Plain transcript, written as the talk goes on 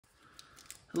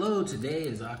Hello, today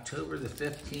is October the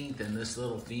 15th, and this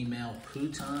little female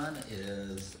Pooton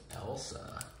is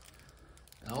Elsa.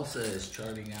 Elsa is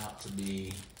charting out to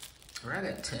be right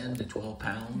at 10 to 12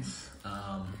 pounds. Where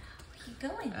are you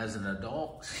going? As an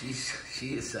adult, she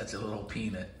is such a little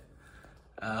peanut.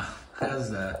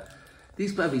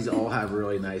 These puppies all have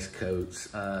really nice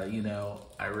coats. I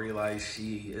realize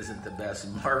she isn't the best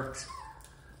marked,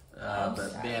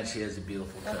 but man, she has a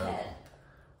beautiful coat.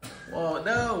 Well,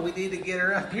 no, we need to get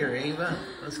her up here, Ava.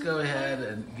 Let's go ahead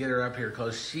and get her up here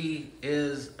because she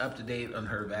is up to date on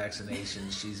her vaccination.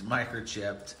 She's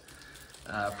microchipped,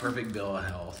 perfect bill of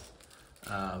health.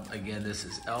 Again, this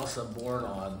is Elsa, born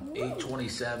on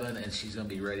 8/27, and she's going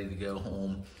to be ready to go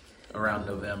home around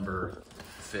November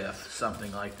 5th,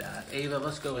 something like that. Ava,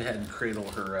 let's go ahead and cradle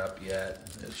her up yet,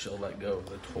 if she'll let go of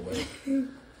the toy.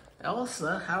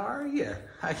 Elsa, how are you?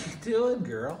 How you doing,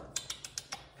 girl?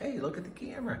 Hey, look at the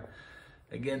camera.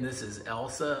 Again, this is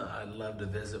Elsa. I'd love to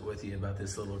visit with you about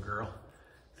this little girl.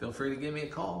 Feel free to give me a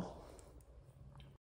call.